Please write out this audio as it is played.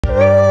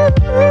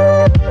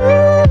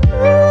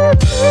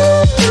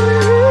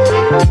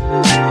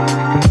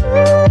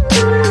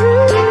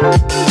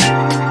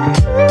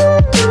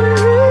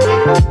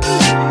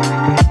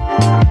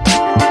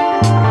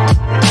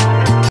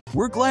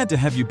to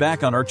have you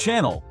back on our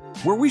channel,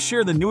 where we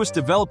share the newest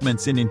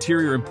developments in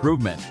interior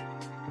improvement.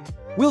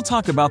 We'll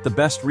talk about the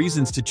best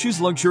reasons to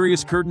choose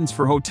luxurious curtains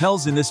for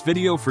hotels in this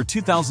video for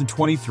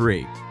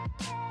 2023.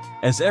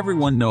 As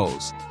everyone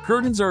knows,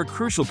 curtains are a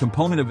crucial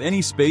component of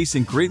any space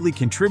and greatly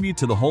contribute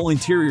to the whole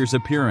interior's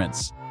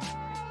appearance.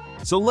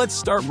 So let's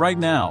start right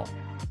now.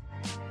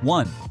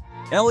 1.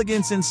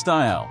 Elegance and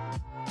style.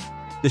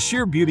 The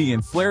sheer beauty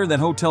and flair that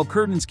hotel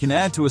curtains can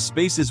add to a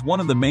space is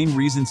one of the main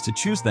reasons to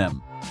choose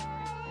them.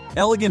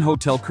 Elegant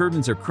hotel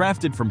curtains are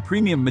crafted from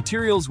premium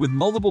materials with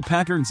multiple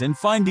patterns and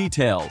fine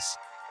details.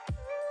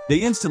 They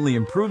instantly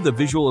improve the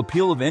visual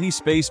appeal of any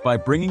space by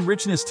bringing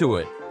richness to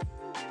it.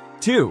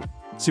 2.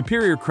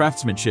 Superior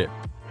craftsmanship.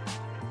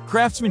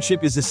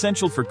 Craftsmanship is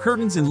essential for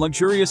curtains in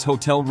luxurious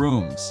hotel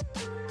rooms.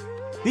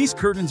 These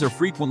curtains are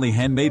frequently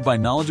handmade by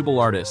knowledgeable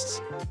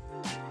artists.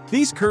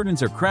 These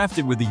curtains are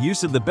crafted with the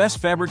use of the best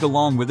fabric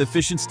along with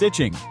efficient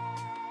stitching.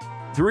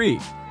 3.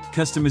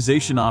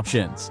 Customization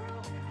options.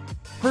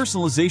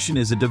 Personalization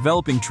is a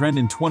developing trend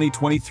in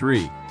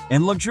 2023,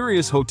 and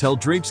luxurious hotel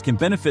drapes can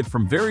benefit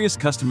from various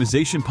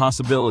customization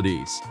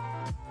possibilities.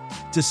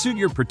 To suit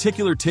your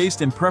particular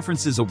taste and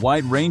preferences, a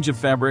wide range of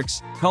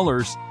fabrics,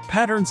 colors,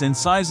 patterns, and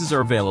sizes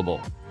are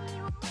available.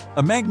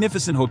 A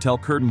magnificent hotel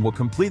curtain will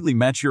completely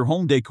match your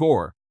home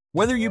decor,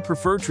 whether you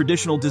prefer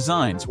traditional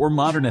designs or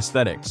modern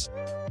aesthetics.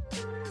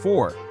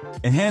 4.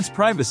 Enhanced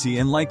privacy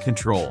and light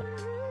control.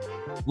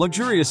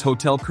 Luxurious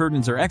hotel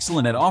curtains are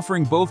excellent at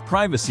offering both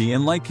privacy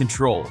and light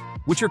control,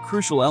 which are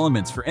crucial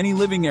elements for any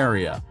living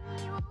area.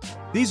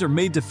 These are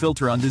made to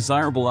filter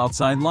undesirable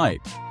outside light,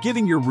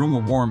 giving your room a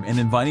warm and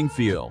inviting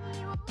feel.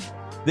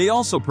 They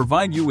also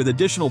provide you with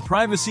additional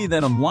privacy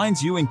that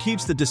unwinds you and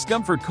keeps the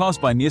discomfort caused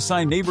by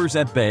nearby neighbors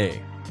at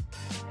bay.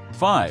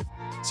 5.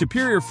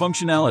 Superior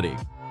functionality.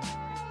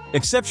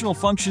 Exceptional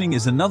functioning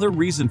is another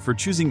reason for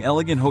choosing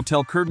elegant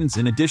hotel curtains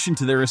in addition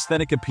to their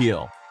aesthetic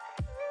appeal.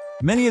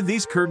 Many of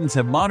these curtains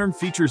have modern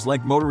features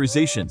like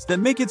motorizations that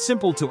make it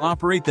simple to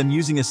operate them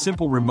using a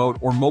simple remote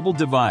or mobile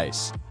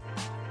device.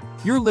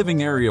 Your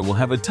living area will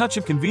have a touch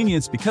of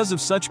convenience because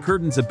of such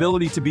curtains'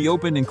 ability to be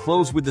opened and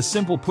closed with the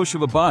simple push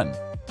of a button.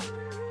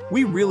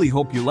 We really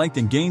hope you liked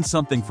and gained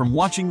something from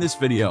watching this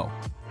video.